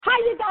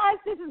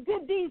is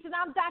Good Deeds, and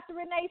I'm Dr.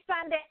 Renee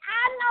Sunday.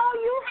 I know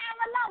you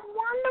having a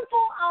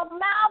wonderful,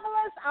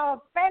 marvelous,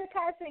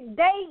 fantastic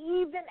day,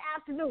 evening,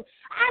 afternoon.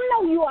 I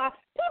know you are.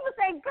 People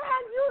say,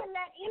 girl, you in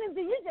that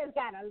energy, you just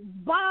got to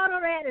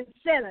bottle that and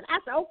sell it. I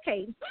said,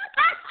 okay.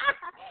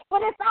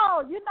 But it's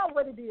all, you know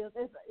what it is.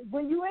 It's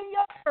when you're in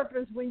your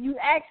purpose, when you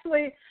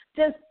actually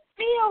just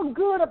feel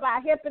good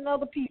about helping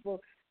other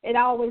people, it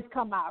always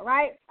come out,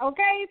 right?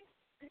 Okay?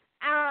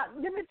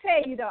 Let me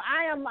tell you, though,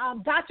 I am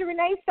Dr.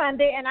 Renee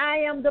Sunday, and I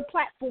am the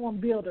platform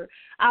builder.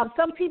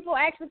 Some people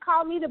actually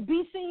call me the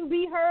Be Seen,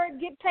 Be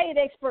Heard, Get Paid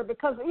expert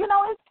because, you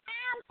know, it's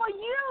time for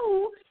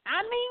you,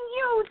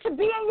 you, to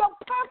be in your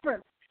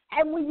purpose.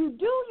 And when you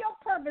do your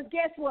purpose,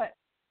 guess what?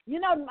 You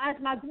know, as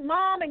my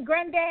mom and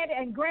granddad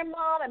and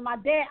grandma and my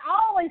dad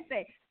always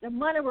say, the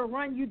money will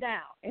run you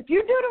down. If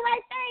you do the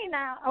right thing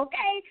now,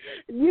 okay,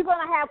 you're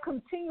going to have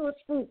continuous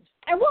fruit.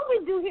 And what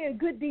we do here at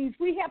Good Deeds,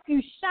 we help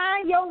you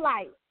shine your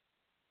light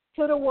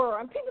to the world.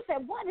 And people say,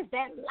 what is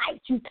that light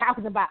you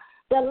talking about?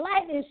 The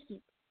light is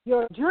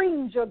your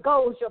dreams, your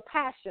goals, your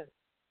passion.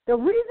 The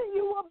reason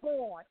you were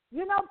born.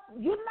 You know,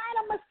 you're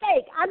not a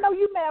mistake. I know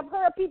you may have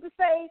heard people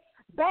say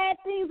bad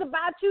things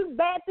about you,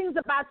 bad things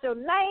about your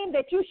name,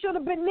 that you should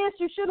have been this,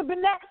 you should have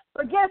been that.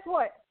 But guess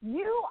what?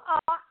 You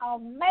are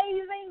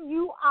amazing.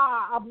 You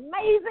are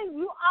amazing.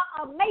 You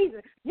are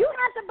amazing. You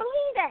have to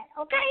believe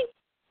that, okay?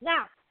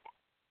 Now,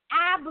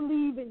 I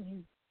believe in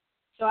you.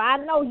 So I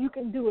know you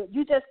can do it.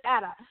 You just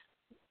got to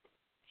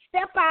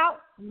step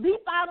out,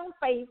 leap out on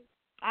faith.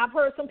 I've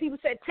heard some people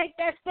say, take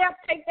that step,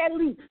 take that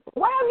leap.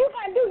 Whatever you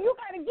got to do, you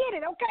got to get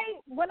it,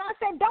 okay? When I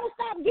say don't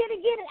stop, get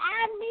it,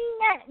 I mean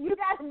that. You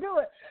got to do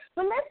it.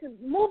 So let's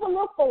move a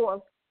little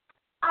forward.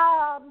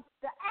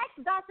 The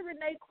Ask Dr.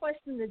 Renee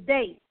question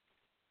today.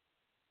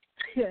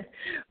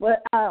 Well,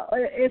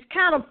 it's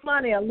kind of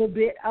funny a little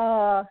bit.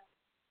 And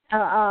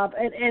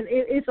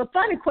it's a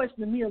funny question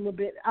to me a little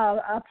bit.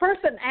 A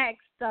person asked,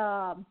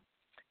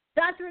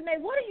 Dr. Renee,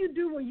 what do you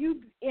do when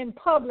you in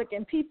public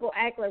and people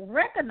actually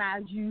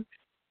recognize you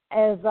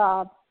as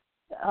the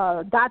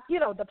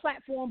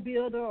platform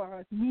builder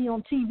or me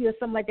on TV or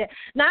something like that?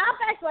 Now,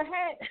 I've actually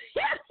had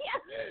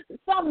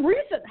some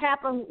recent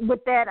happened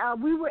with that.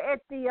 We were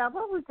at the,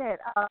 what was that?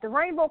 The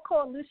Rainbow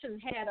Coalition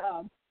had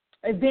an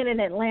event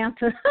in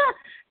Atlanta,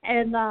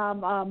 and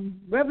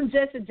Reverend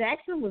Jesse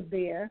Jackson was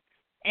there.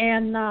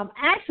 And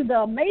actually, the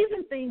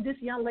amazing thing, this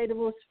young lady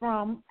was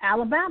from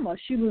Alabama.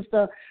 She was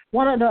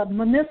one of the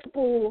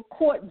municipal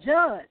court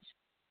judge.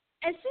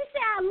 And she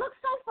said, I look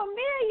so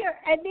familiar.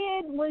 And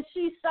then when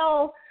she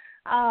saw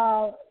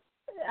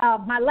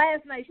my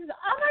last name, she said,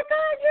 oh, my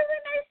God, you're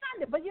Renee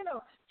Sunday. But, you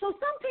know, so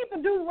some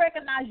people do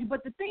recognize you.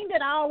 But the thing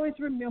that I always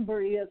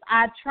remember is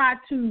I try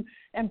to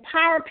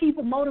empower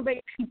people,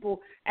 motivate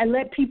people, and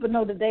let people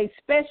know that they're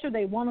special,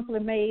 they're wonderfully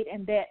made,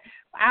 and that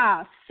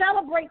I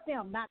celebrate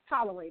them, not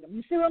tolerate them.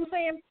 You see what I'm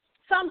saying?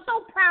 So I'm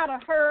so proud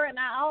of her, and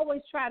I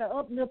always try to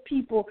uplift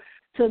people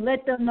to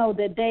let them know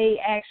that they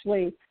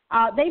actually,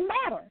 they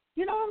matter.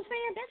 You know what I'm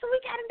saying? That's what we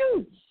got to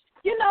do.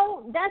 You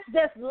know, that's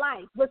just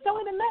life. But so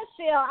in a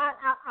nutshell,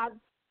 I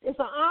it's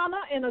an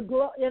honor and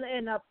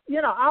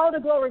all the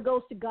glory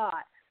goes to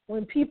God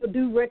when people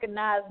do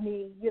recognize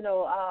me. You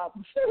know,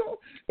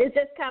 it's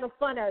just kind of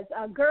fun.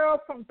 A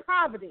girl from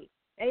poverty,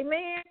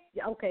 amen.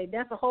 Okay,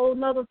 that's a whole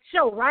nother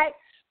show, right?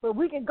 But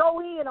we can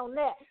go in on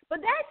that. But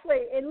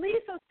actually, it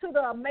leads us to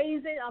the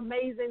amazing,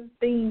 amazing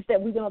things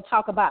that we're going to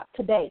talk about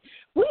today.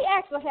 We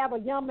actually have a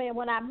young man.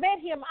 When I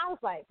met him, I was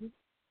like,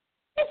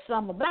 there's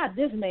something about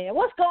this man.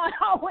 What's going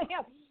on with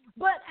him?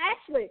 But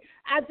actually,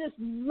 I just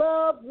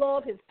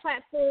love his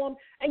platform.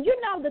 And, you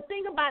know, the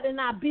thing about in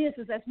our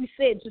business, as we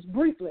said just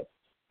briefly,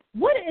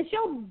 what is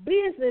your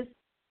business?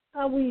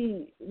 Are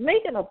we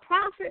making a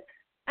profit?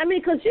 I mean,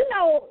 because, you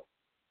know,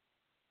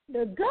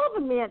 the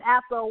government,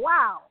 after a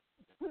while,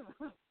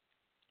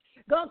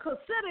 going to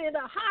consider it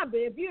a hobby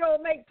if you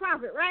don't make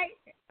profit, right?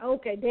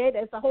 Okay,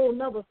 that's a whole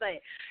nother thing.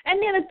 And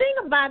then the thing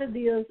about it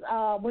is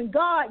when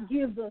God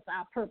gives us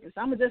our purpose,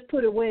 I'm going to just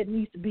put it where it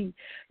needs to be.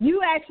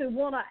 You actually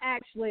want to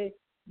actually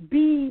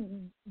be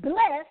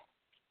blessed.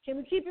 Can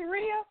we keep it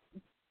real?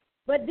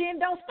 But then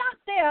don't stop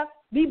there.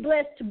 Be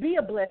blessed to be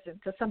a blessing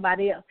to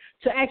somebody else,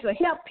 to actually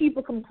help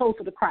people come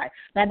closer to Christ.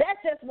 Now,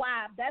 that's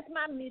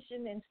my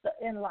mission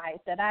in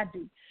life that I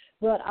do.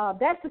 But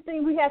that's the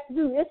thing we have to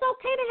do. It's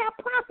okay to have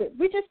profit.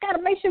 We just got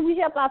to make sure we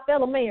help our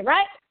fellow man,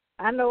 right?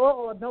 I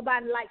know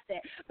nobody likes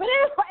that. But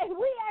anyway,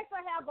 we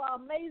actually have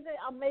an amazing,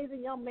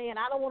 amazing young man.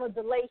 I don't want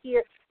to delay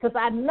here because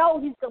I know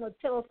he's going to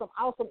tell us some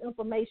awesome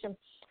information.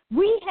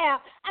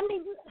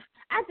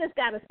 I just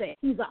got to say,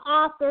 he's an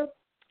author.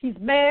 He's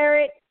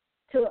married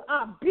to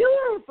a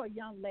beautiful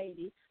young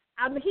lady.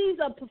 I mean, he's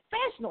a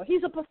professional.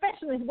 He's a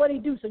professional in what he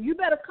do, so you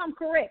better come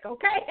correct,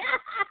 okay?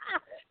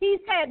 He's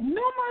had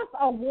numerous,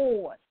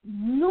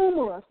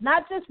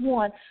 not just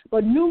one,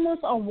 but numerous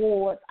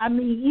awards. I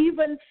mean,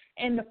 even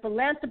in the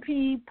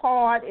philanthropy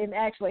part and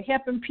actually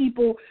helping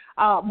people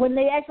when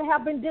they actually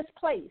have been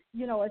displaced,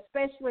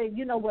 especially,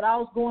 with all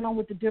what's going on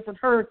with the different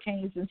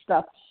hurricanes and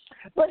stuff.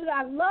 But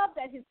I love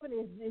that his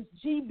company is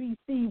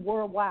GBC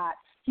Worldwide.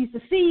 He's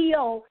the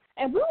CEO,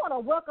 and we want to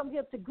welcome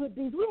him to Good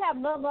Deeds. We have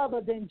none other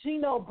than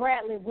Geno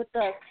Bradley with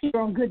us here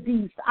on Good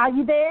Deeds. Are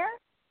you there?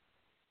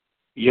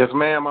 Yes,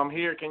 ma'am, I'm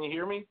here. Can you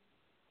hear me?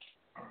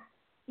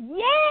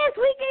 Yes,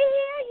 we can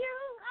hear you.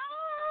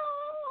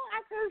 Oh,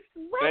 I just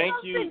Thank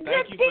you for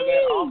that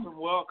awesome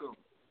welcome.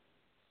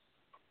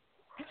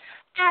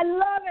 I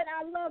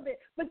love it.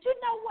 But you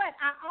know what?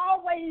 I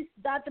always,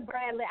 Dr.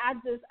 Bradley,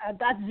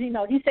 Dr.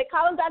 Geno, he said,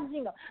 call him Dr.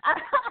 Geno.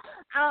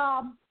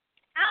 I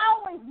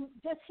always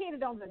just hit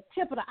it on the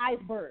tip of the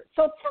iceberg.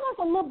 So tell us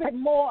a little bit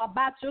more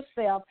about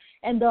yourself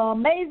and the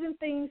amazing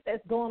things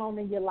that's going on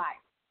in your life.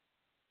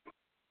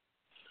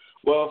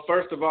 Well,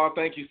 first of all,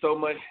 thank you so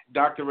much,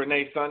 Dr.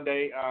 Renee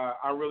Sunday.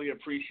 I really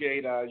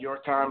appreciate your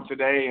time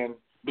today and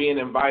being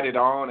invited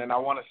on. And I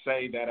want to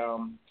say that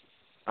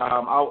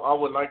I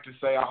would like to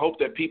say I hope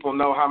that people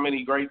know how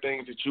many great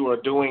things that you are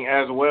doing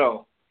as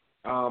well.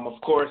 Of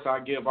course,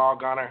 I give all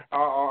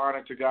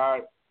honor to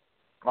God,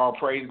 all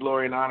praise,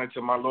 glory, and honor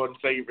to my Lord and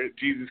Savior,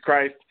 Jesus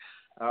Christ,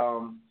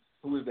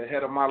 who is the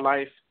head of my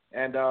life.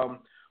 And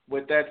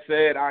with that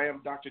said, I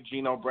am Dr.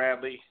 Geno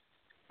Bradley,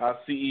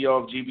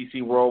 CEO of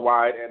GBC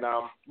Worldwide, and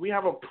we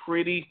have a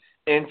pretty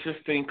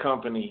interesting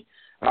company.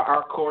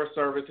 Our core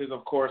services,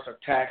 of course, are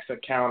tax,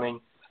 accounting,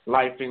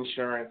 life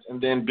insurance, and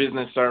then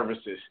business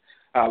services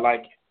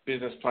like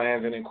business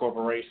plans and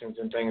incorporations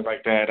and things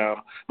like that.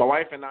 My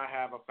wife and I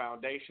have a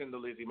foundation, the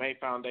Lizzie Mae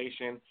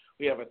Foundation.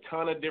 We have a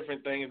ton of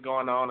different things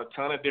going on, a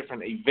ton of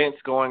different events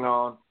going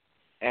on,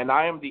 and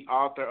I am the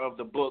author of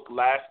the book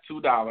Last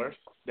 $2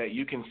 that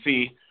you can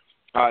see.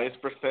 It's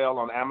for sale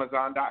on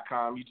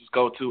Amazon.com. You just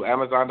go to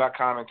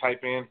Amazon.com and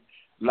type in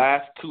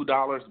Last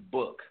 $2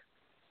 book.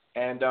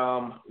 And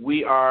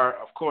we are,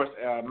 of course,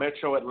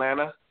 Metro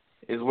Atlanta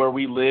is where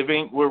we're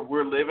living,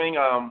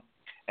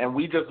 and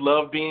we just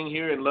love being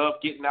here and love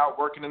getting out,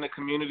 working in the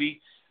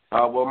community.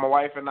 Well, my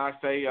wife and I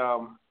say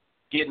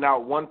getting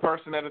out one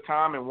person at a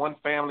time and one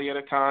family at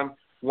a time,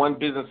 one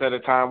business at a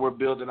time. We're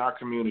building our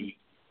community.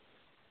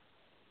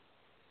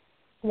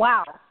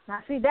 Wow. Now,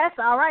 see, that's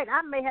all right.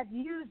 I may have to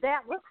use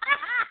that one.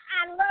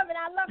 I love it.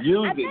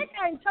 I think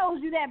I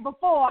told you that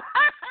before.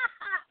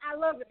 I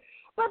love it.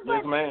 But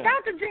yes, ma'am.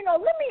 Dr. Geno,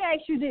 let me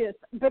ask you this,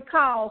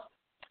 because,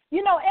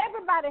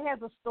 everybody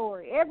has a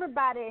story.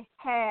 Everybody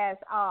has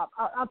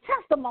a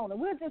testimony.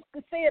 We'll just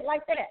say it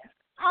like that.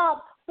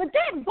 But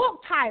that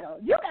book title,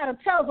 you got to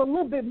tell us a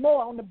little bit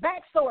more on the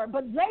backstory.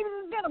 But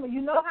ladies and gentlemen,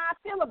 you know how I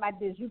feel about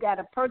this. You got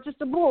to purchase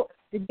the book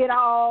to get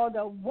all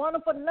the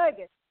wonderful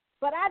nuggets.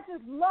 But I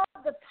just love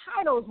the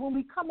titles when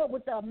we come up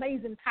with the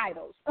amazing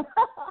titles.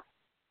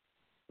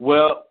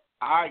 Well,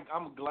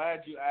 I'm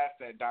glad you asked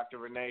that, Dr.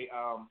 Renee.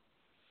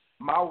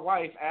 My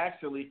wife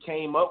actually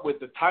came up with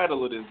the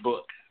title of this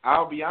book.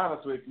 I'll be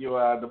honest with you.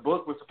 The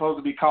book was supposed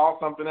to be called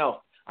something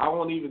else. I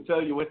won't even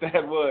tell you what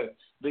that was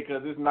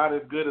because it's not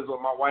as good as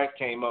what my wife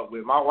came up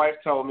with. My wife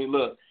told me,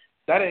 look,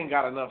 that ain't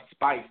got enough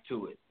spice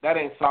to it. That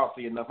ain't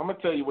saucy enough. I'm going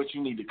to tell you what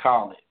you need to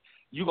call it.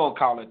 You're going to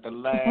call it The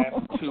Last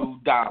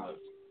 $2.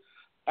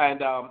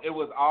 And it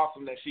was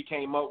awesome that she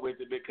came up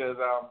with it because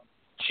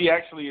she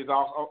actually is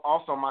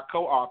also my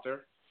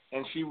co-author,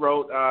 and she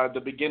wrote the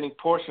beginning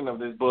portion of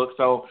this book.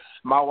 So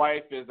my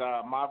wife is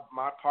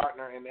my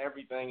partner in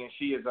everything, and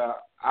she is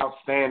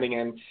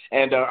outstanding.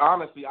 And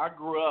honestly, I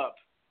grew up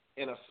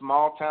in a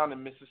small town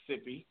in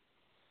Mississippi,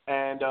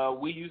 and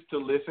we used to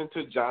listen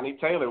to Johnny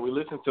Taylor. We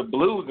listened to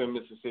blues in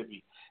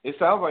Mississippi. It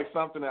sounds like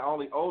something that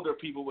only older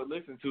people would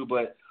listen to,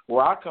 but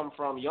where I come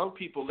from, young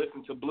people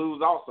listen to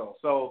blues also.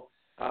 So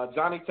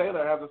Johnny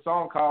Taylor has a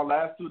song called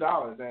Last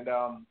 $2,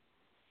 and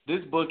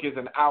this book is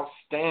an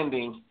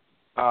outstanding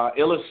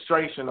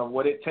illustration of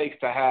what it takes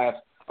to have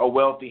a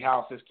wealthy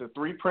house. It's the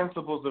 3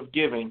 principles of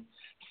giving,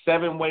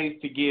 7 ways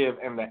to give,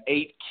 and the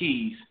 8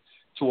 keys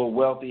to a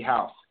wealthy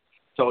house.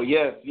 So,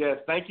 yes,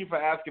 thank you for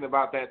asking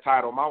about that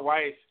title. My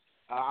wife,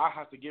 I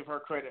have to give her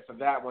credit for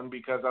that one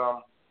because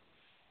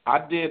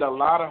I did a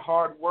lot of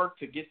hard work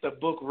to get the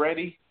book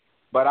ready,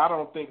 but I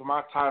don't think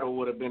my title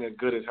would have been as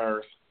good as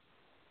hers.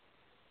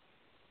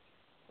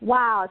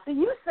 Wow. So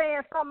you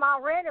saying something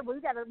already, but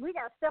we gotta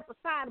step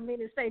aside a minute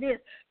and say this.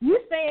 You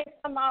saying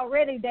something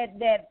already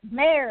that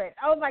married.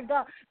 Oh my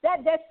God.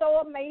 That's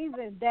so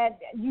amazing that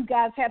you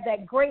guys have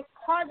that great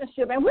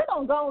partnership. And we're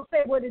gonna go and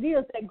say what it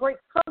is, that great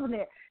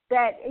covenant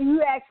that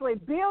you actually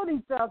build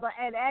each other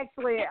and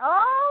actually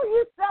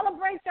you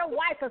celebrate your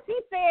wife, because he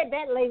said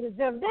that, ladies and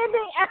gentlemen, didn't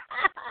he?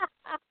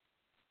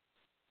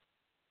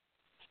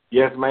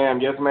 Yes, ma'am.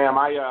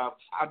 I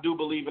do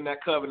believe in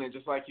that covenant,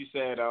 just like you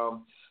said.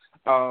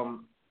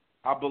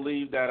 I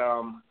believe that,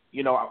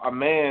 a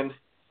man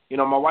You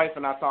know, my wife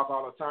and I talk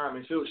all the time,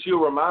 and she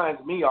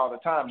reminds me all the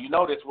time, you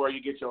know, that's where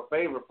you get your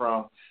favor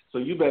from, so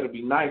you better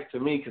be nice to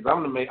me because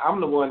I'm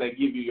the one that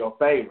give you your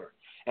favor.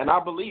 And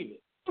I believe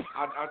it.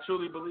 I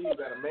truly believe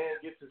that a man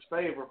gets his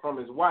favor from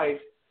his wife,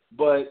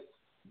 but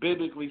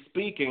biblically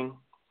speaking,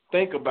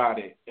 think about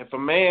it. If a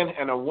man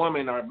and a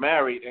woman are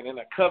married and in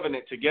a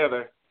covenant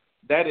together,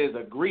 that is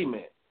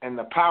agreement, and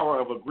the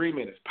power of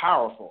agreement is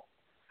powerful.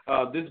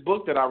 This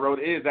book that I wrote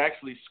is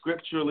actually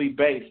scripturally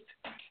based,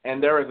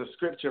 and there is a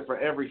scripture for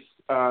every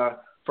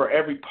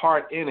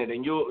part in it,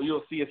 and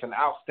you'll see it's an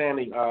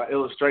outstanding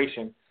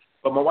illustration.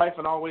 But my wife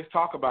and I always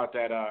talk about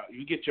that.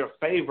 You get your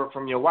favor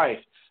from your wife.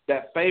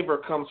 That favor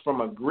comes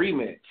from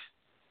agreement.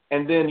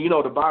 And then, you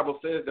know, the Bible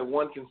says that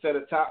one can set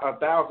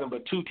 1,000,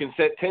 but two can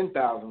set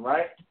 10,000,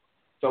 right?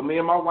 So me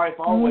and my wife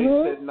always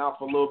setting out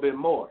for a little bit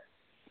more.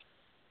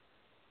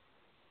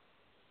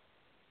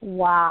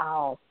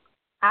 Wow.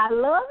 I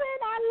love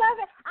it. I love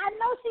it. I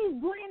know she's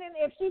grinning.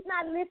 If she's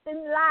not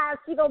listening live,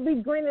 she's going to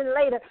be grinning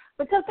later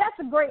because that's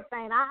a great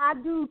thing. I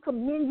do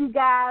commend you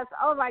guys.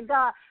 Oh, my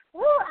God.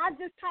 Woo, I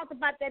just talked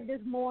about that this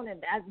morning.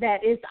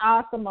 That is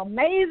awesome.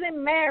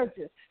 Amazing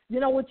marriages. You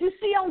know, what you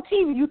see on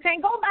TV, you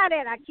can't go by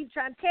that. I keep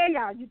trying to tell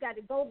y'all. You got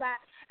to go by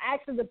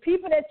actually the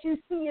people that you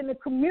see in the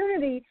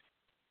community.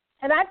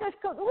 And I just,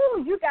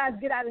 you guys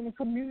get out in the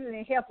community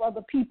and help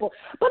other people.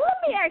 But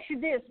let me ask you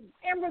this.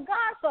 In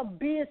regards to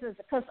business,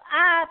 because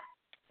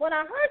when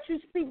I heard you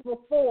speak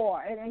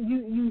before, and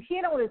you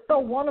hit on it so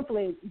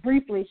wonderfully,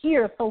 briefly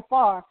here so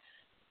far,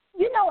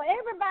 you know,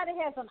 everybody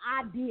has an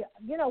idea.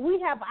 You know, we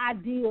have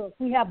ideas.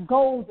 We have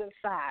goals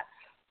inside.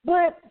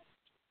 But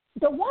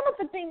the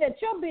wonderful thing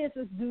that your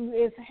business do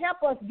is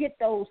help us get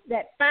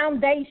that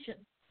foundation,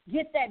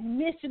 get that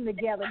mission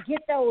together,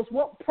 get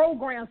what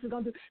programs we're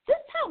going to do.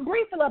 Just talk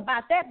briefly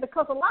about that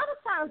because a lot of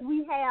times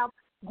we have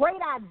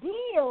great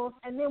ideas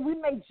and then we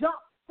may jump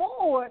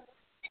forward,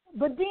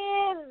 but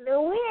then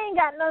we ain't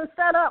got nothing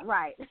set up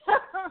right.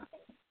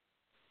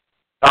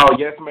 Oh,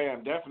 yes,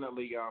 ma'am,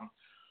 definitely.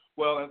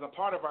 Well, as a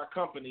part of our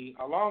company,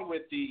 along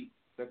with the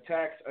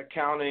tax,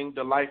 accounting,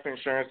 the life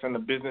insurance, and the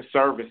business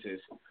services,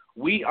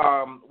 we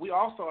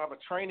also have a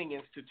training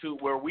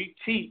institute where we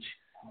teach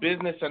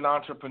business and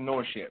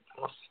entrepreneurship.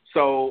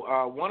 So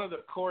one of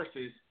the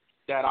courses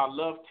that I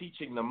love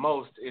teaching the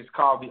most is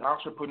called the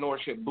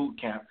Entrepreneurship Boot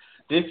Camp.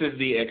 This is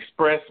the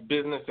Express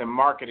Business and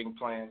Marketing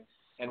Plan.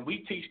 And we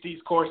teach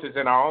these courses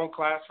in our own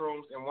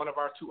classrooms in one of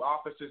our 2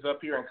 offices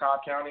up here in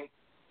Cobb County.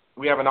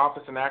 We have an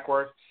office in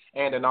Ackworth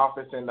and an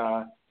office in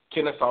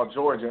Kennesaw,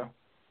 Georgia.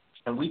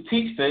 And we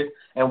teach this,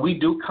 and we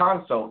do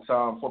consults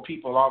for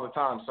people all the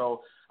time.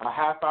 So a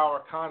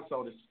half-hour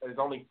consult is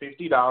only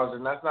 $50,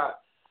 and that's not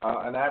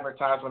an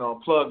advertisement or a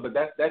plug, but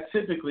that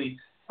typically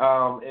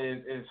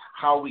is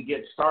how we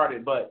get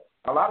started. But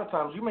a lot of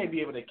times you may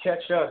be able to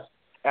catch us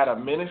at a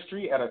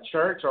ministry, at a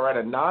church, or at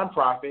a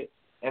nonprofit,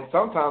 and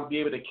sometimes be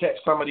able to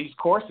catch some of these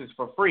courses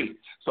for free.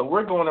 So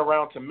we're going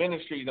around to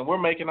ministries, and we're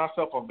making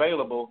ourselves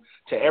available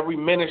to every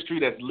ministry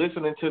that's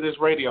listening to this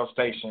radio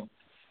station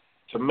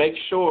to make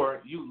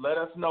sure you let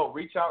us know.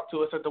 Reach out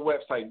to us at the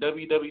website,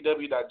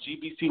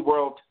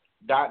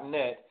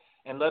 www.gbcworld.net,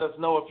 and let us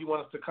know if you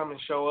want us to come and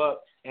show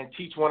up and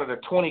teach one of the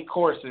 20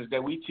 courses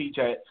that we teach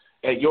at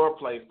your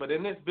place. But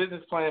in this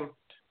business plan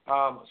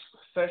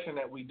session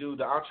that we do,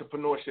 the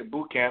Entrepreneurship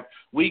Bootcamp,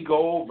 we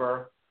go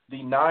over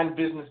the 9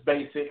 business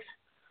basics.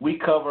 We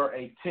cover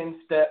a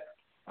 10-step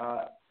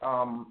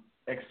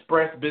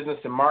express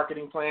business and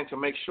marketing plan to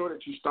make sure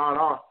that you start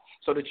off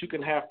so that you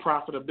can have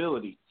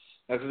profitability.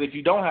 Because if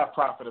you don't have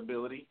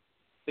profitability,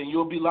 then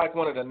you'll be like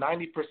one of the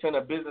 90%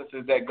 of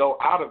businesses that go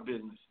out of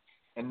business.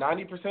 And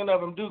 90% of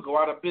them do go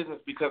out of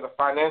business because of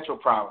financial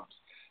problems.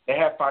 They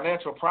have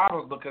financial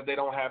problems because they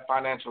don't have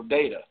financial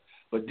data.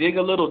 But dig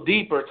a little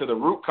deeper to the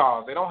root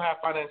cause. They don't have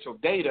financial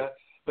data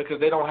because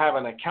they don't have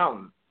an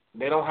accountant.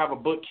 They don't have a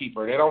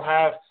bookkeeper. They don't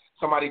have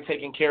somebody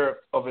taking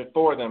care of it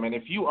for them. And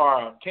if you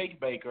are a cake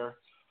baker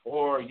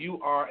or you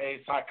are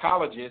a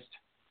psychologist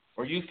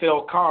or you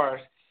sell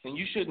cars, then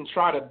you shouldn't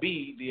try to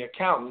be the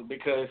accountant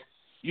because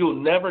you'll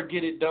never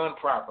get it done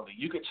properly.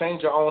 You could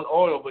change your own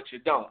oil, but you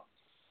don't.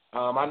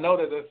 I know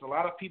that there's a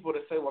lot of people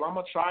that say, well, I'm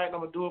going to try it and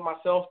I'm going to do it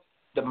myself.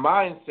 The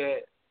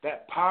mindset,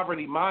 that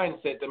poverty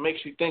mindset that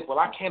makes you think, well,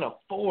 I can't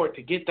afford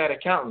to get that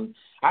accountant.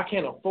 I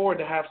can't afford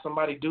to have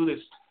somebody do this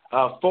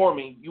for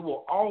me. You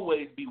will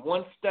always be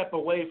one step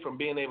away from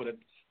being able to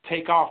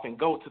take off and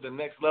go to the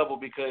next level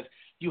because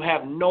you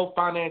have no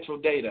financial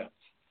data.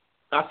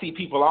 I see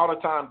people all the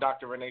time,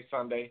 Dr. Renee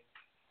Sunday,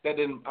 that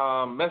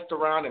messed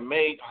around and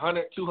made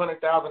 $100,000,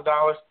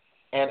 $200,000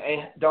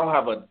 and don't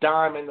have a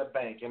dime in the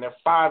bank, and they're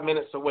 5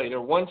 minutes away.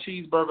 They're one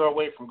cheeseburger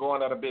away from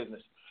going out of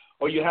business.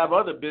 Or you have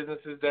other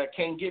businesses that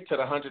can't get to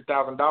the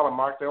 $100,000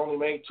 mark. They only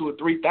made $2,000 or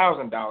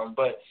 $3,000,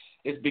 but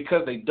it's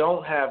because they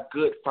don't have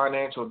good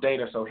financial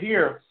data. So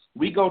here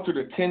we go through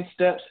the 10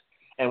 steps,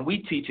 and we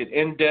teach it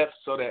in depth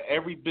so that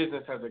every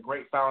business has a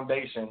great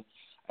foundation.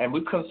 And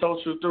we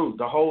consult you through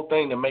the whole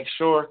thing to make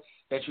sure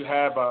that you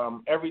have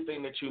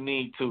everything that you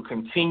need to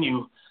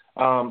continue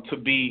to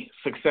be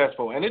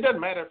successful. And it doesn't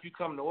matter if you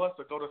come to us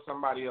or go to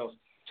somebody else.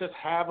 Just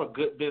have a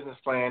good business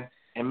plan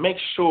and make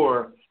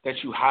sure that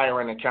you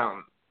hire an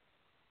accountant.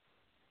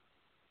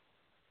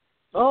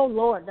 Oh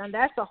Lord, now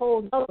that's a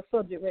whole other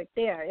subject right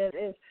there.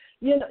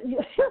 We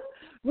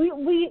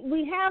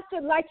have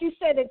to, like you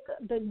said,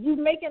 you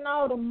making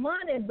all the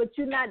money, but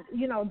you're not,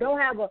 don't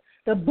have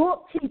the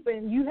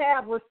bookkeeping. You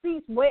have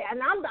receipts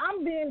and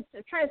I'm being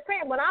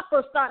transparent. When I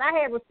first started, I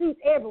had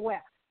receipts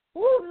everywhere.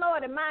 Oh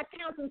Lord, and my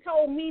accountant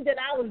told me that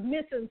I was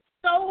missing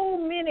so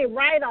many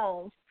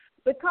write-offs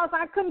because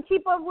I couldn't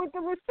keep up with the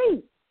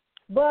receipts.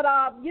 But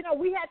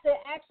we had to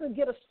actually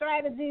get a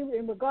strategy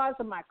in regards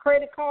to my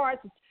credit cards.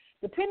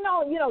 Depending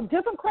on,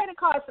 different credit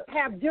cards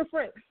have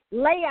different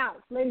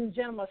layouts, ladies and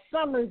gentlemen,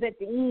 summaries at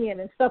the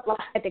end and stuff like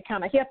that to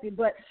kind of help you.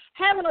 But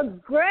having a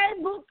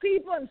great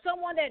bookkeeper and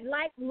someone that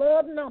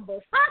love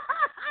numbers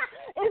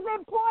is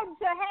important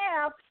to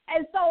have.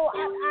 And so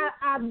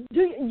I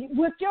do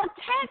with your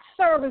tax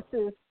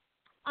services,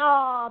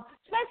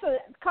 especially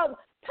because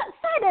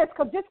say this,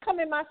 because this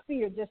come in my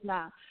spirit just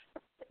now.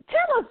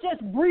 Tell us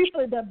just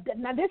briefly,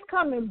 now this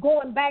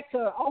going back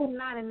to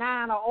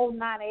 099 or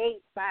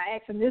 098 by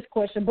asking this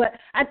question, but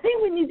I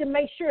think we need to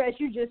make sure, as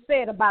you just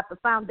said, about the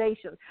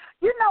foundation.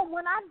 When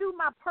I do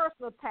my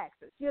personal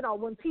taxes,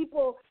 when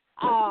people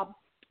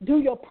do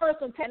your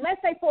personal tax,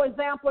 let's say, for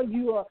example,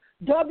 you're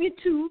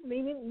W-2,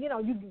 meaning,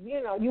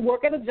 you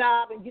work at a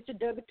job and get your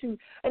W-2,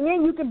 and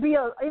then you can be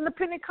an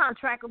independent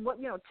contractor,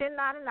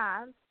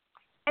 1099,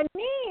 and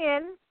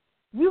then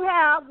you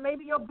have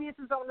maybe your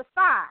business on the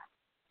side.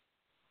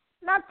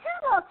 Now,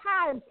 tell us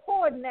how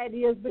important that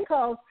is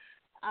because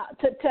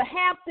to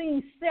have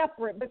things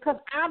separate, because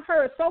I've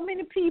heard so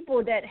many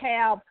people that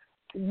have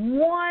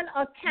one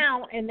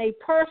account and their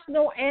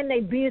personal and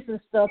their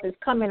business stuff is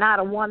coming out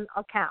of one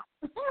account.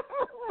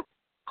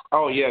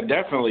 Oh, yeah,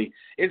 definitely.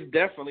 It's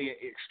definitely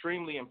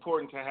extremely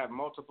important to have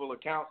multiple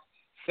accounts,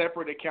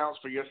 separate accounts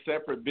for your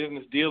separate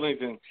business dealings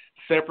and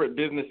separate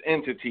business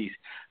entities.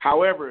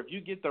 However, if you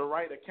get the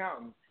right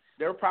accountant,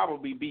 they'll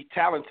probably be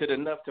talented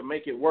enough to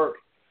make it work.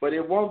 But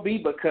it won't be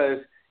because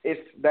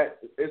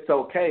it's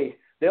okay.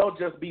 They'll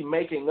just be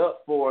making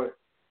up for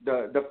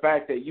the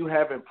fact that you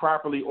haven't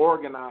properly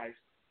organized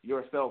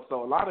yourself.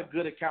 So a lot of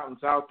good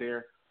accountants out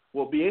there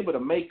will be able to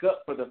make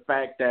up for the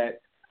fact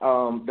that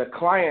the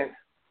client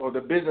or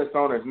the business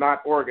owner is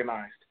not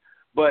organized.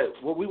 But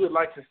what we would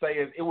like to say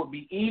is it would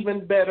be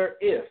even better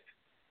if,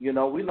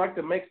 we like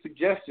to make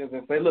suggestions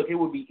and say, look, it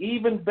would be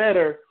even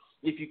better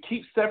if you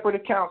keep separate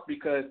accounts,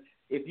 because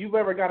if you've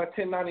ever got a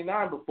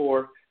 1099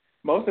 before,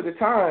 most of the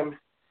time,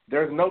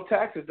 there's no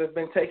taxes that's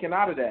been taken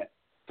out of that.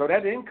 So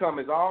that income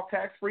is all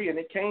tax-free, and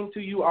it came to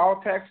you all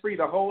tax-free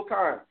the whole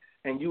time.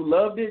 And you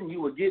loved it, and you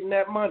were getting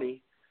that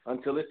money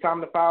until it's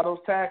time to file those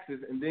taxes.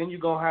 And then you're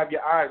going to have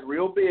your eyes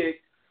real big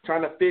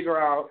trying to figure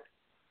out,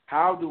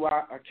 how do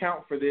I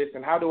account for this,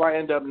 and how do I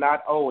end up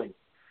not owing?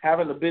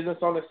 Having a business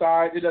on the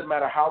side, it doesn't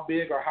matter how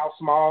big or how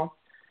small,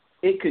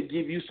 it could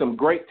give you some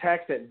great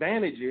tax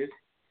advantages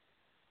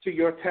to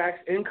your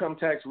income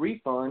tax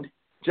refund,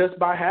 just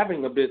by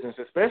having a business,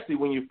 especially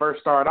when you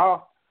first start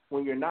off.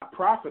 When you're not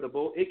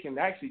profitable, it can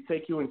actually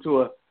take you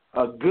into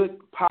a good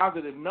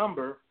positive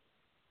number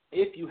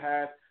if you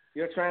have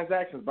your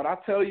transactions. But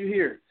I'll tell you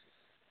here,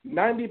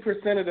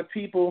 90% of the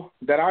people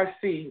that I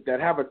see that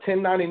have a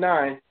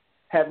 1099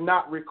 have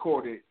not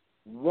recorded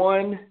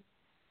one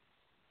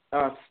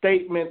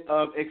statement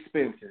of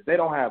expenses. They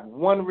don't have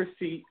one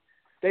receipt.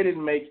 They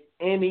didn't make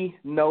any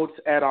notes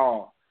at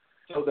all.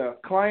 So the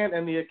client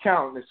and the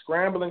accountant is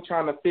scrambling,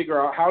 trying to figure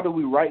out how do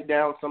we write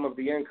down some of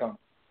the income.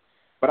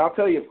 But I'll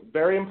tell you,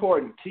 very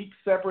important, keep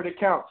separate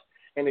accounts.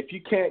 And if you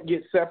can't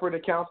get separate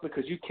accounts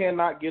because you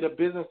cannot get a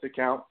business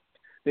account,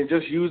 then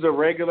just use a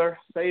regular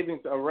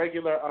savings,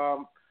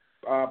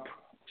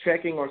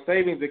 checking or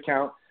savings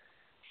account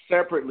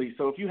separately.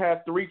 So if you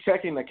have 3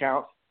 checking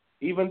accounts,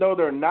 even though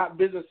they're not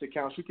business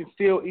accounts, you can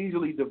still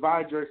easily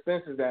divide your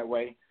expenses that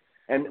way.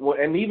 And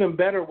an even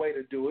better way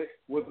to do it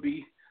would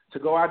be to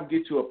go out and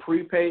get you a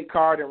prepaid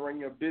card and run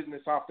your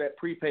business off that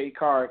prepaid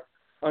card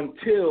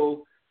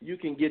until you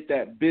can get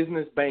that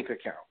business bank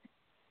account.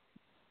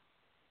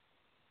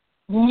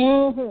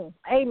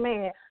 Mm-hmm.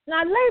 Amen.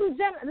 Now, ladies and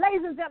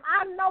gentlemen,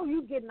 I know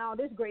you're getting all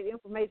this great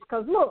information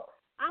because, look,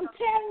 I'm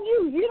telling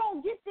you, you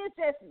don't get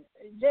this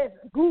just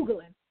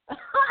Googling.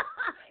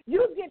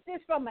 You get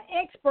this from an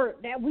expert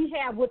that we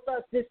have with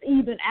us this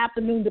evening,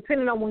 afternoon,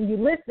 depending on when you're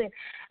listening.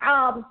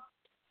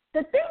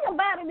 The thing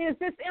about it is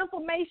this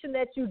information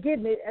that you're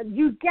getting,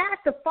 you got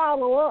to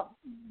follow up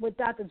with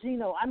Dr.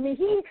 Geno. I mean,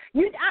 I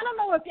don't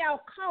know if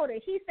y'all caught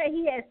it. He said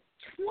he has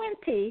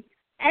 20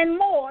 and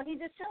more. He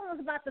just told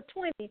us about the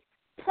 20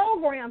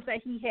 programs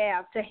that he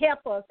has to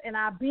help us in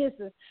our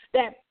business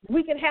that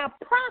we can have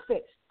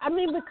profits. I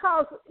mean,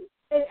 because,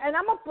 and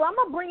I'm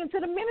gonna bring it to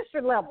the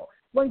ministry level.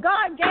 when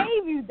God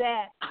gave you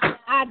that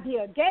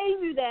idea,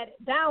 gave you that,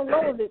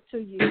 downloaded it to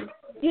you,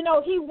 you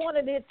know, he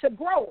wanted it to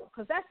grow,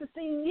 because that's the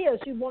thing is,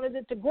 he wanted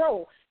it to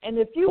grow. And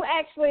if you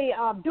actually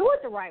do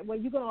it the right way,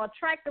 you're going to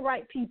attract the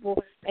right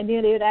people, and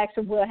then it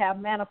actually will have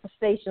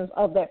manifestations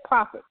of that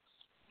profit.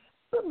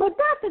 But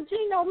Dr.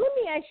 Geno, let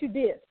me ask you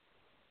this.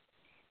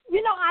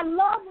 You know, I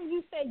love when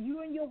you say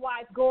you and your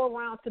wife go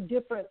around to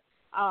different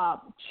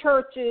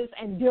churches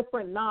and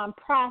different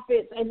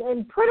nonprofits,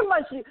 and pretty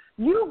much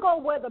you go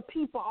where the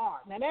people are.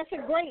 Now, that's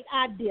a great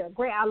idea.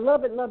 Great. I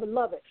love it, love it,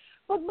 love it.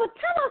 But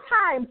tell us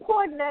how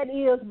important that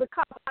is,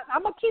 because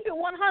I'm going to keep it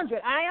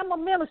 100. I am a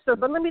minister,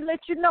 but let me let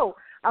you know,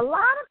 a lot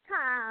of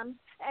times,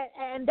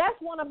 and that's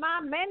one of my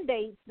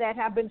mandates that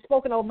have been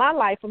spoken over my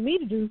life for me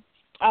to do,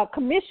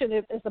 commission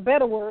is a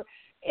better word,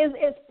 is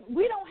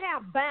we don't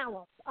have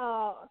balance.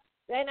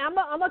 And I'm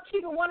gonna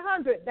keep it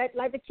 100. That,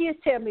 like the kids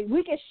tell me,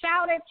 we can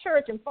shout at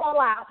church and fall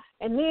out,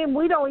 and then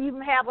we don't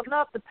even have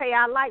enough to pay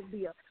our light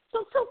bill.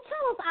 So tell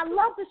us, I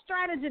love the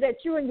strategy that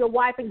you and your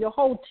wife and your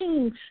whole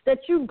team, that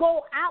you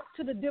go out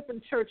to the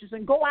different churches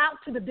and go out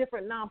to the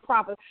different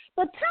nonprofits.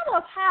 But tell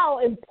us how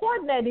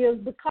important that is,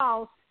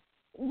 because,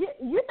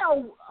 you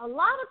know, a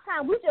lot of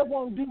times we just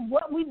want to do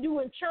what we do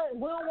in church.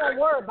 We don't want to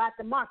worry about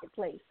the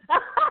marketplace.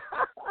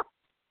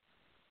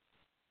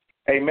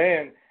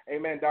 Amen.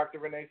 Amen, Dr.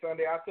 Renee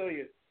Sunday. I tell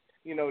you,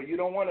 you know, you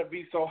don't want to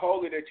be so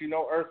holy that you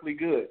know earthly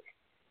good.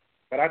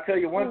 But I tell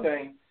you one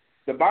thing,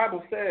 the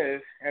Bible says,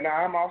 and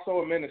I'm also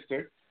a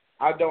minister,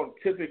 I don't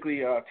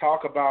typically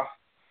talk about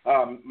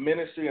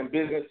ministry and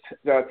business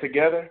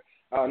together,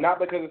 not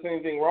because there's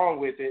anything wrong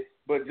with it,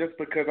 but just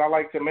because I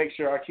like to make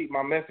sure I keep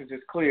my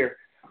messages clear.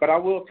 But I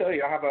will tell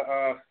you, I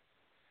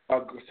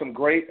have some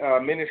great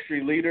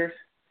ministry leaders.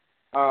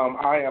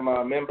 I am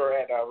a member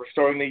at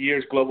Restoring the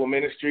Years Global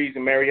Ministries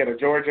in Marietta,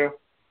 Georgia.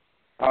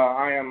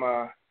 I am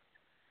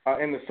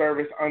in the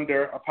service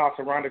under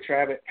Apostle Rhonda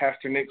Travitt,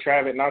 Pastor Nick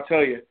Travitt, and I'll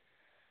tell you,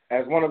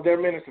 as one of their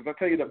ministers, I'll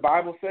tell you the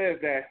Bible says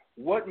that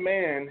what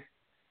man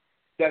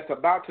that's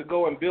about to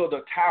go and build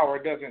a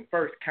tower doesn't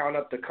first count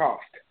up the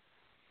cost.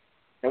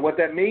 And what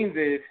that means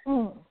is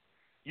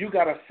you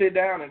got to sit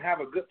down and have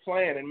a good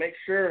plan and make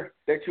sure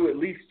that you at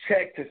least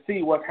check to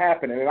see what's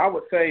happening. And I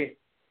would say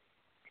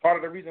part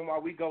of the reason why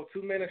we go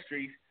to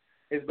ministries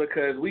is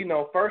because we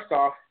know, first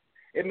off,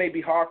 it may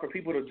be hard for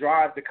people to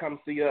drive to come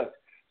see us.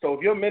 So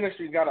if your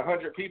ministry's got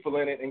 100 people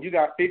in it and you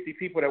got 50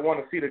 people that want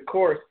to see the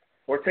course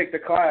or take the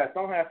class,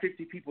 don't have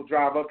 50 people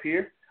drive up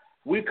here.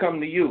 We come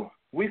to you.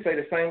 We say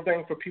the same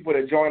thing for people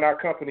that join our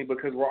company,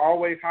 because we're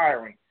always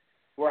hiring.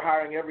 We're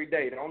hiring every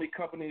day. The only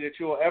company that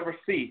you'll ever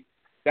see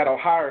that'll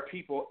hire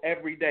people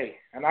every day.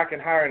 And I can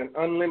hire an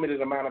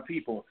unlimited amount of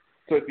people.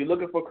 So if you're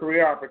looking for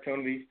career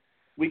opportunities,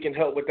 we can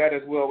help with that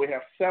as well. We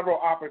have several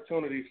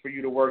opportunities for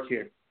you to work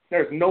here.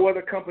 There's no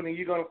other company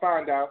you're going to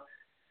find out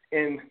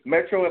in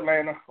Metro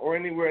Atlanta or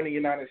anywhere in the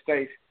United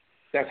States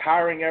that's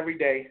hiring every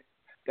day,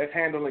 that's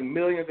handling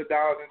millions of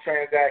dollars in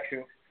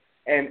transactions,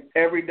 and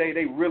every day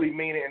they really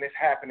mean it and it's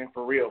happening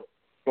for real.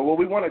 But what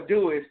we want to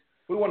do is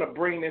we want to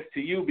bring this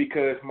to you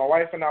because my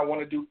wife and I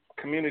want to do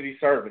community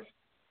service.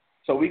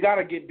 So we got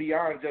to get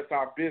beyond just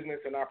our business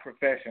and our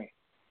profession.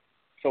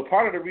 So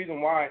part of the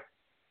reason why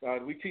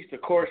we teach the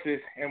courses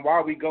and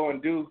why we go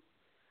and do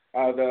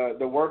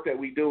the work that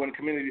we do in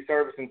community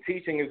service and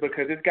teaching is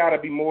because it's got to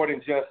be more than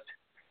just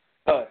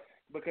us.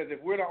 Because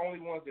if we're the only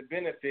ones that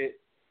benefit,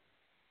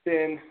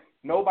 then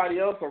nobody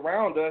else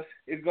around us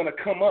is going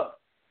to come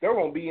up. There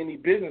won't be any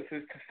businesses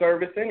to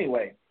service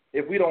anyway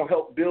if we don't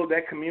help build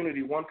that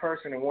community, one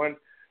person and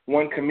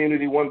one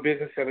community, one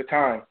business at a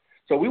time.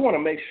 So we want to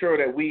make sure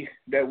that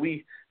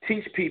we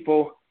teach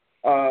people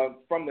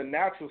from the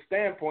natural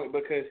standpoint,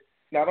 because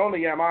not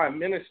only am I a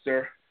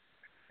minister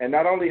and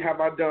not only have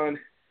I done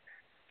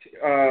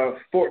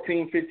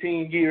 14,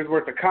 15 years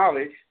worth of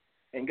college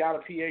and got a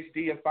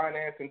PhD in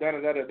finance and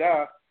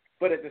da-da-da-da-da,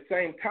 but at the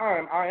same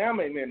time, I am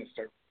a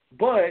minister.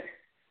 But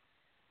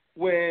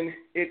when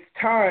it's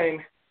time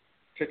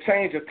to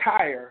change a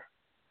tire,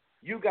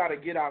 you got to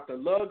get out the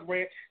lug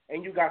wrench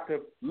and you got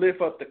to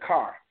lift up the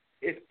car.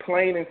 It's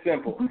plain and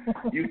simple.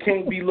 You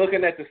can't be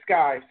looking at the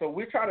sky. So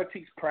we try to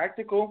teach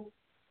practical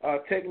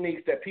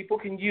techniques that people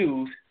can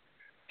use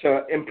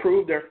to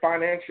improve their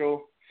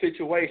financial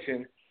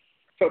situation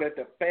so that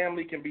the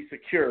family can be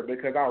secure,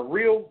 because our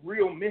real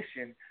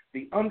mission,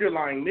 the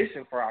underlying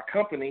mission for our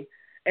company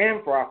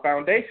and for our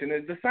foundation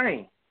is the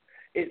same.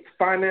 It's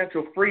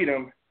financial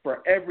freedom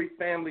for every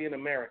family in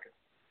America.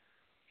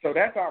 So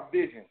that's our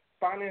vision,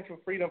 financial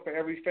freedom for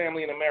every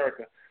family in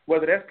America,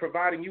 whether that's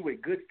providing you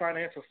with good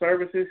financial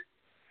services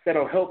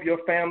that'll help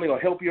your family or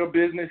help your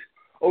business,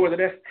 or whether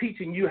that's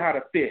teaching you how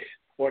to fish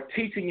or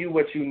teaching you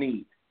what you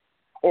need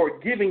or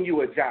giving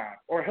you a job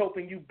or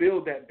helping you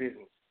build that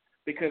business,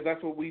 because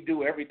that's what we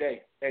do every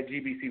day at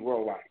GBC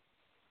Worldwide.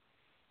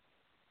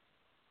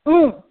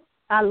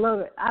 I love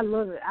it. I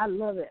love it. I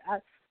love it.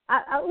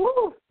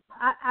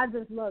 I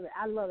just love it.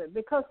 I love it,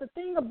 because the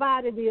thing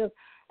about it is,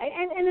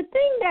 and the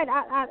thing that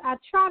I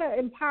try to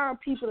empower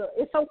people,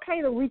 it's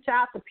okay to reach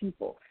out to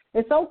people.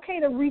 It's okay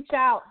to reach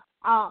out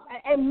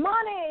And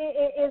money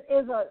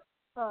is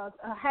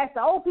has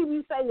the old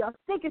people say a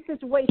sticky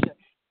situation.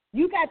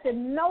 You got to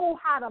know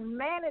how to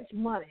manage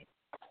money,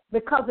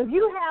 because if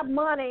you have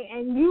money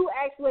and you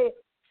actually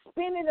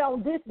spend it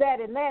on this,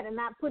 that, and that, and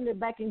not putting it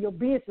back in your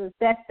business,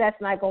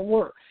 that's not gonna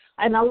work.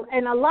 And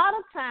a lot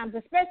of times,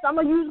 especially, I'm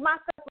gonna use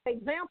myself as an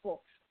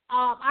example.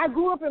 I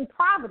grew up in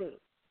poverty,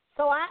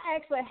 so I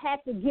actually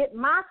had to get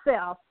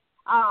myself,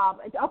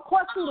 of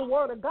course, through the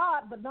Word of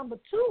God. But number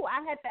two,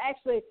 I had to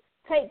actually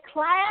take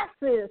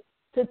classes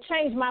to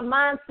change my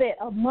mindset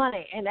of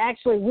money and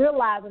actually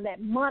realizing that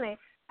money,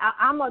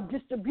 I'm a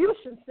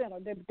distribution center,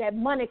 that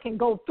money can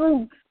go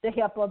through to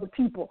help other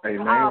people. So we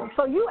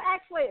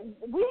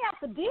have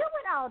to deal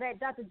with all that,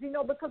 Dr.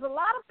 Geno, because a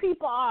lot of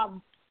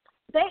people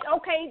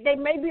they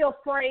may be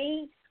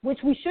afraid,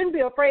 which we shouldn't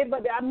be afraid,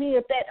 but I mean,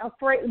 if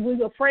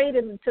we're afraid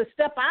to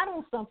step out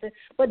on something,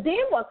 but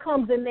then what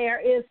comes in there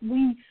is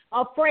we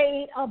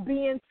afraid of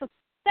being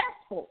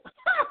successful.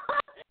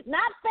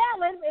 Not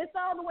failing, it's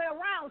all the way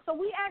around. So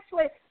we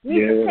actually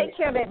need to take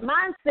care of that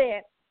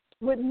mindset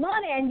with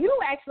money, and you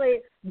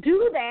actually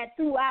do that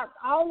throughout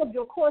all of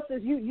your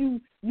courses. You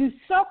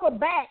circle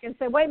back and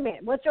say, wait a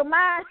minute, what's your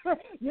mind?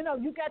 You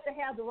got to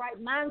have the right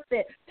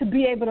mindset to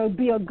be able to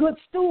be a good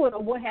steward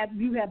of what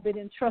you have been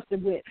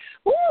entrusted with.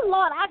 Oh,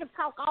 Lord, I could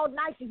talk all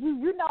night to you.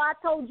 You know, I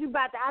told you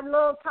about that. I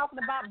love talking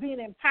about being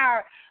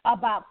empowered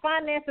about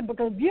financing,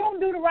 because if you don't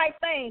do the right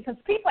thing, because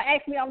people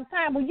ask me all the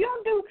time, well, you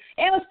don't do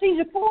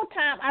anesthesia full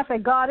time. I say,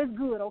 God is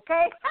good,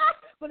 okay?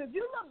 But if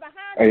you look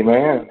behind me,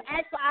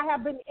 actually, I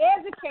have been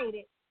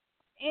educated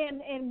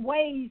in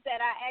ways that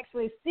I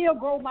actually still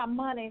grow my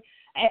money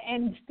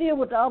and still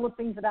with the other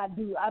things that I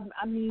do. I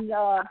mean,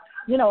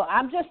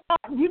 I'm just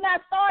starting. You're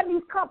not starting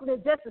these companies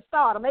just to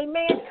start them,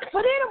 amen?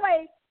 But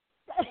anyway,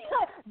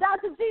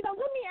 Dr. Geno,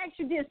 let me ask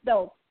you this,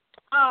 though.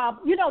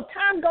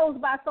 Time goes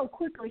by so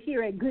quickly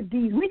here at Good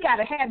Deeds. We got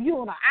to have you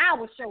on an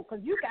hour show,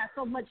 because you got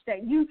so much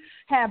that you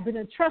have been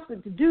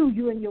entrusted to do,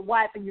 you and your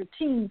wife and your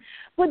team.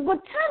 But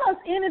tell us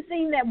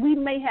anything that we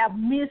may have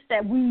missed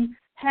that we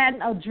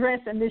hadn't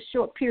addressed in this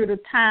short period of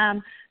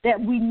time that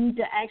we need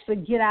to actually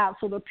get out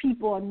so the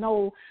people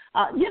know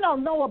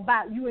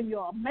about you and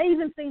your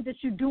amazing things that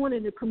you're doing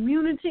in the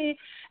community.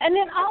 And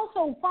then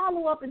also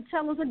follow up and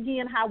tell us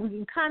again how we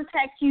can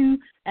contact you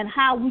and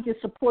how we can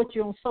support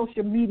you on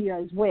social media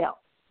as well.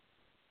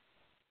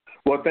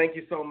 Well, thank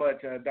you so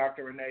much,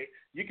 Dr. Renee.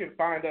 You can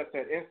find us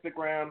at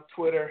Instagram,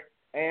 Twitter,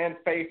 and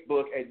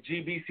Facebook at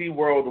GBC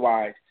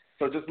Worldwide.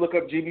 So just look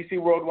up GBC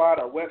Worldwide.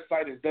 Our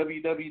website is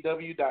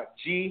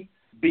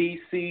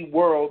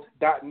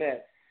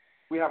www.gbcworld.net.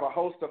 We have a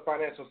host of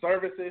financial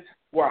services.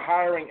 We're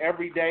hiring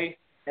every day.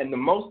 And the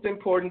most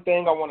important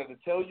thing I wanted to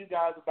tell you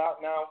guys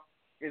about now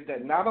is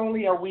that not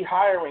only are we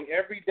hiring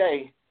every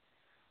day,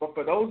 but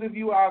for those of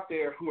you out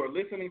there who are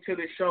listening to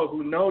this show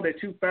who know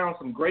that you found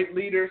some great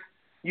leaders,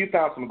 you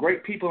found some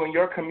great people in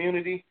your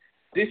community,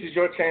 this is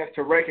your chance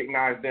to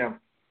recognize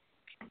them.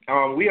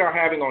 We are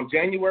having on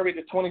January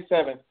the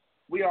 27th,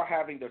 we are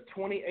having the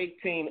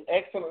 2018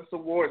 Excellence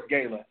Awards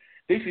Gala.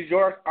 This is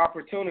your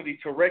opportunity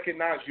to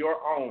recognize your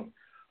own.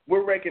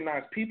 We'll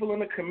recognize people in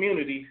the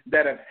community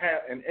that have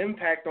had an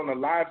impact on the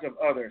lives of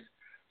others.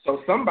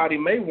 So somebody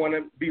may want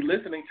to be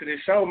listening to this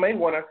show, may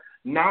want to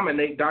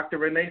nominate Dr.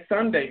 Renee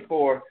Sunday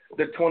for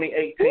the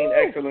 2018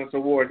 Excellence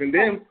Awards. And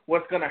then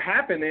what's going to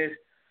happen is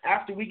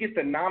after we get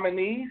the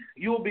nominees,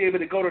 you'll be able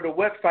to go to the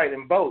website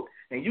and vote.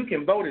 And you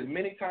can vote as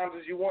many times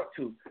as you want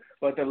to.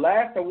 But the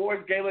last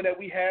awards gala that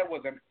we had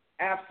was an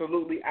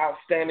absolutely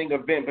outstanding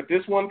event. But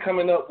this one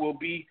coming up will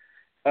be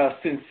a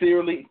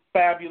sincerely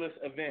fabulous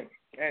event.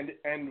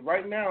 And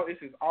right now, this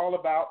is all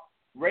about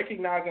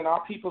recognizing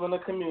our people in the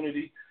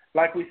community.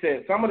 Like we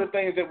said, some of the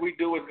things that we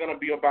do is going to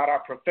be about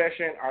our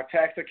profession, our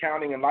tax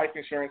accounting and life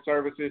insurance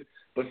services,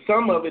 but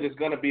some of it is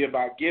going to be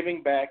about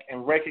giving back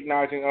and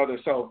recognizing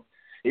others. So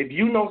if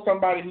you know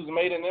somebody who's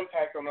made an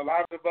impact on the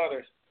lives of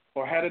others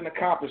or had an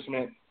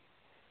accomplishment,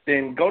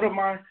 then go to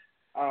my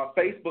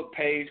Facebook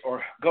page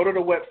or go to the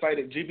website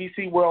at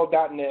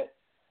gbcworld.net.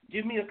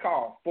 Give me a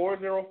call,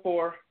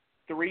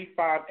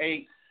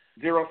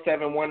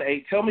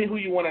 404-358-0718. Tell me who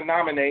you want to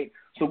nominate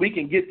so we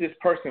can get this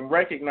person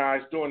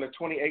recognized during the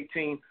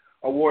 2018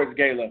 Awards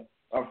Gala.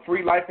 A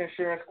free life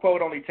insurance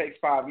quote only takes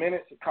 5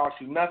 minutes. It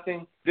costs you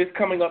nothing. This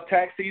coming up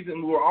tax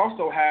season, we will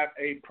also have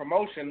a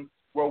promotion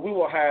where we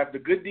will have the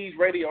Good Deeds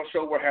radio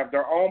show will have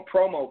their own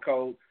promo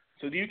code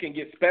so that you can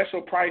get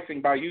special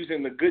pricing by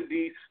using the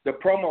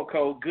promo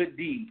code Good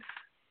Deeds.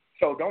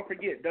 So don't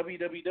forget,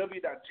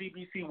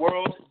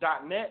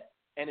 www.gbcworld.net.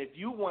 And if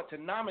you want to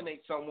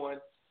nominate someone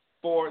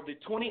for the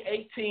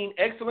 2018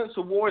 Excellence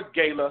Awards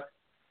Gala,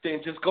 then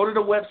just go to the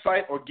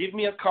website or give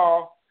me a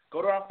call,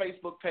 go to our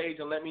Facebook page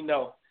and let me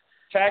know.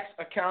 Tax,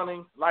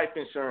 accounting, life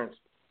insurance.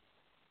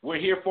 We're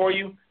here for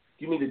you.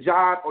 You need a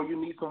job or you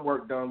need some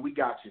work done, we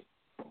got you.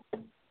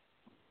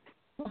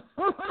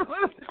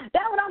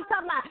 That's what I'm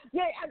talking about.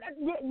 Yeah,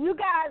 you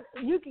guys,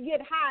 you can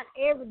get hired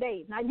every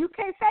day. Now you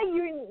can't say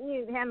you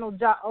didn't have no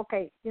job.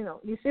 Okay,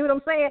 you see what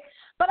I'm saying?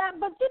 But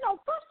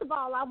first of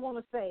all, I want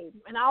to say,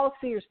 in all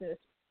seriousness,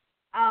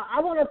 I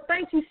want to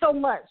thank you so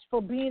much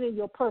for being in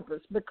your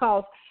purpose,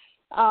 because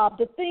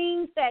the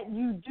things that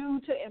you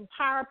do to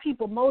empower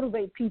people,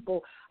 motivate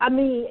people, I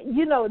mean,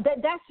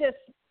 that's just,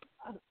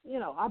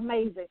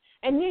 amazing.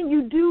 And then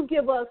you do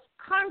give us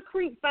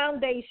concrete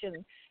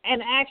foundation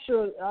and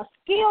actual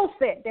skill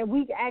set that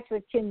we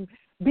actually can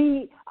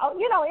be,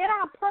 in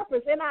our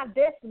purpose, in our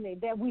destiny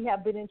that we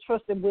have been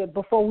entrusted with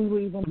before we were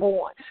even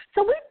born.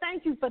 So we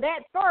thank you for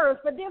that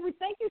first, but then we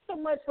thank you so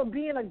much for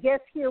being a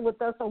guest here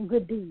with us on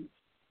Good Deeds.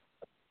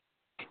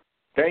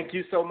 Thank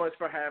you so much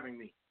for having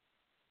me.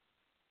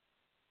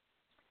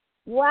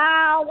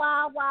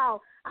 Wow.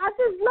 I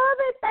just love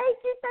it. Thank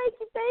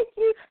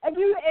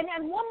you.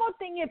 And one more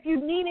thing, if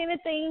you need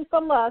anything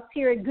from us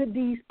here at Good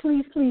Deeds,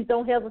 please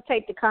don't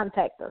hesitate to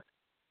contact us.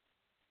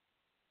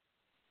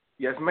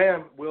 Yes,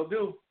 ma'am. Will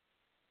do.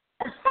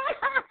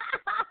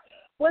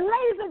 Well,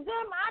 ladies and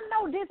gentlemen, I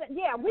know this.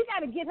 Yeah, we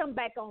got to get him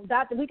back on,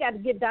 Doctor. We got to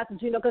get Dr.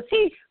 Geno, because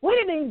we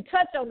didn't even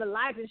touch on the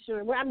life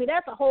insurance. I mean,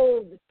 that's a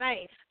whole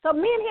thing. So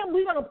me and him,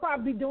 we're going to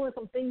probably be doing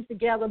some things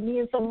together, me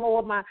and some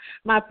more of my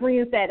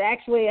friends that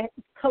actually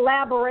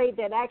collaborate,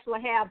 that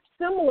actually have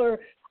similar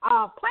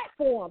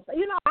platforms.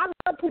 I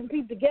love putting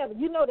people together.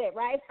 You know that,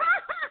 right?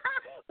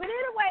 But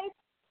anyway,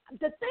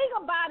 the thing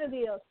about it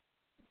is,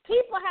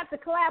 people have to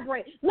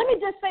collaborate. Let me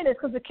just say this,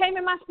 because it came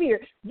in my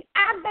spirit.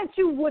 I bet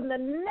you wouldn't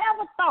have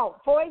never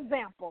thought, for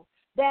example,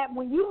 that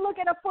when you look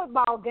at a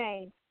football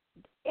game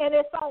and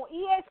it's on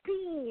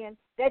ESPN,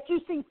 that you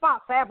see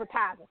Fox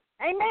advertising.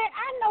 Amen?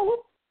 I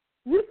know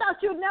you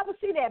thought you'd never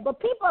see that, but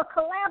people are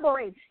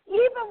collaborating,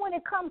 even when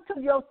it comes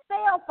to your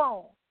cell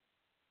phone.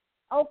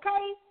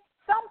 Okay?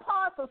 Some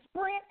parts of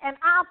Sprint and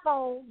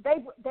iPhone,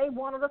 they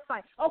one of the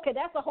same. Okay,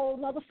 that's a whole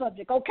other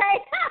subject,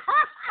 okay?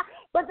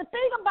 But the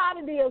thing about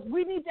it is,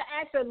 we need to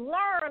actually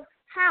learn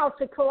how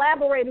to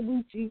collaborate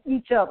with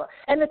each other.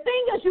 And the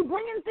thing is, you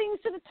bringing things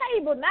to the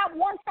table, not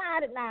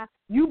one-sided now.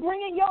 You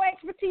bring in your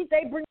expertise,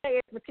 they bring their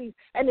expertise.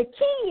 And the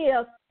key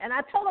is, and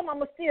I told them I'm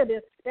going to steal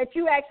this, that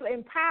you actually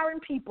empowering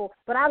people.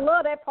 But I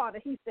love that part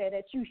that he said,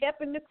 that you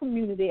helping the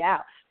community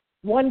out.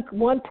 One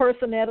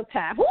person at a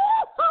time. Woo!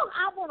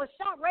 I want to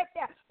shout right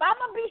there. But I'm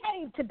going to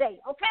behave today,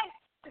 okay?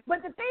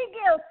 But the thing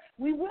is,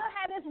 we will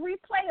have this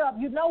replay up.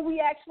 We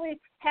actually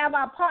have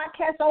our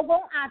podcast over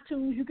on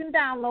iTunes. You can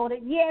download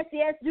it. Yes,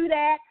 do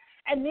that.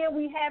 And then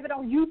we have it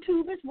on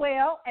YouTube as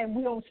well. And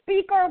we're on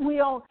Speaker.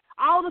 We're on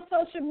all the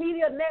social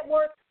media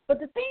networks. But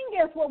the thing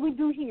is, what we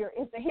do here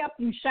is to help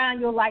you shine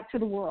your light to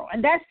the world.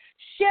 And that's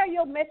share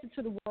your message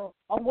to the world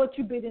on what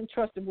you've been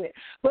entrusted with.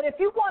 But if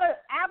you want to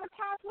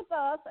advertise with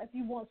us, if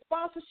you want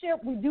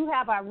sponsorship, we do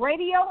have our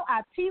radio,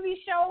 our TV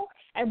show,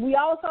 and we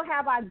also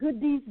have our Good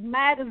Deeds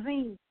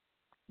magazine.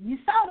 You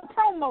saw the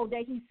promo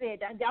that he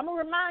said. I'm going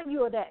to remind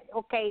you of that,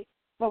 okay,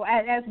 so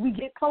as we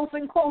get closer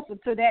and closer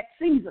to that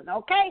season,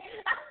 okay?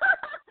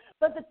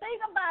 But the thing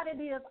about it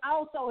is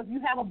also, if you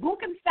have a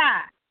book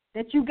inside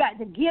that you got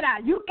to get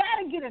out, you got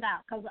to get it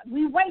out, because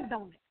we wait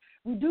on it.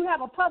 We do have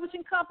a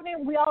publishing company.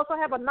 We also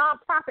have a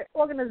nonprofit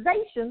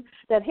organization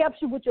that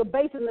helps you with your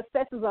basic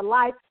necessities of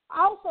life.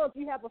 Also, if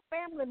you have a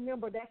family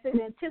member that's in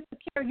the intensive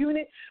care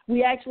unit,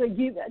 we actually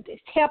give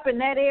help in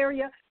that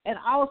area, and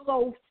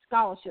also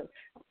scholarships.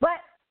 But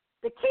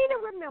the key to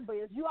remember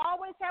is you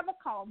always have a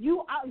call.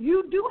 You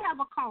do have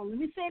a call. Let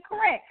me say it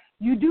correct.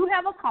 You do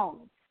have a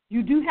call.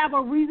 You do have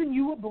a reason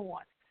you were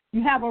born.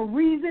 You have a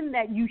reason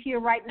that you're here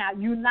right now.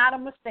 You're not a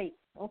mistake,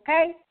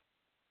 okay?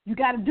 You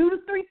got to do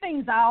the three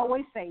things I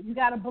always say. You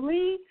got to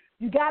believe,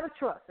 you got to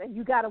trust, and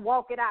you got to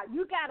walk it out.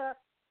 You got to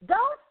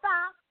don't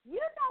stop. You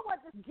know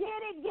what? Just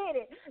get it.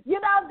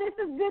 This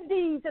is Good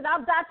Deeds, and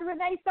I'm Dr.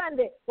 Renee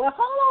Sunday. Well,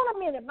 hold on a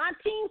minute. My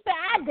team said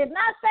I did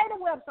not say the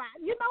website.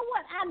 You know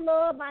what? I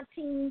love my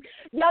team.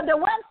 The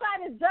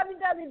website is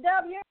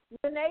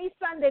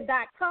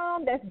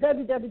www.reneesunday.com. That's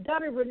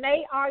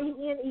www.renee,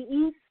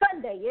 RENEE,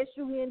 Sunday,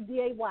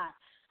 SUNDAY.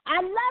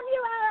 I love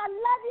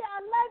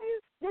you.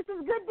 This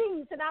is Good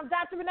Deeds, and I'm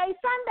Dr. Renee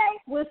Sunday.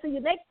 We'll see you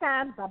next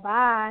time.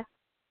 Bye-bye.